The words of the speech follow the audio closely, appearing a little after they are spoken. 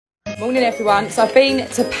Morning everyone. So I've been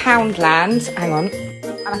to Poundland, hang on,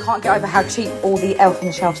 and I can't get over how cheap all the Elf on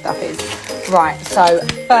the Shelf stuff is. Right, so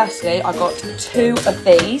firstly I got 2 of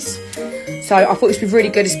these. So I thought this would be really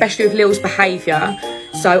good, especially with Lil's behaviour.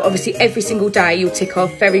 So obviously every single day you'll tick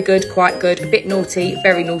off very good, quite good, a bit naughty,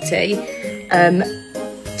 very naughty. 10,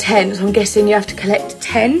 so I'm guessing you have to collect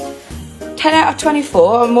 10 out of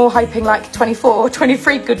 24. I'm more hoping like 24 or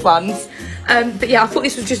 23 good ones. But yeah, I thought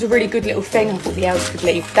this was just a really good little thing. I thought the elves could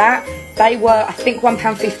leave that. They were, I think,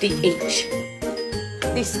 £1.50 each.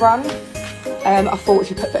 This one, I thought if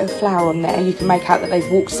you put a bit of flour on there, you can make out that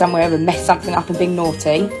they've walked somewhere and messed something up and been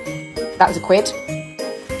naughty. That was £1.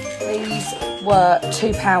 These were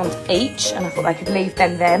 £2 each, and I thought they could leave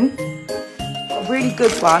them then. A really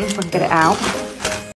good one, if I can get it out.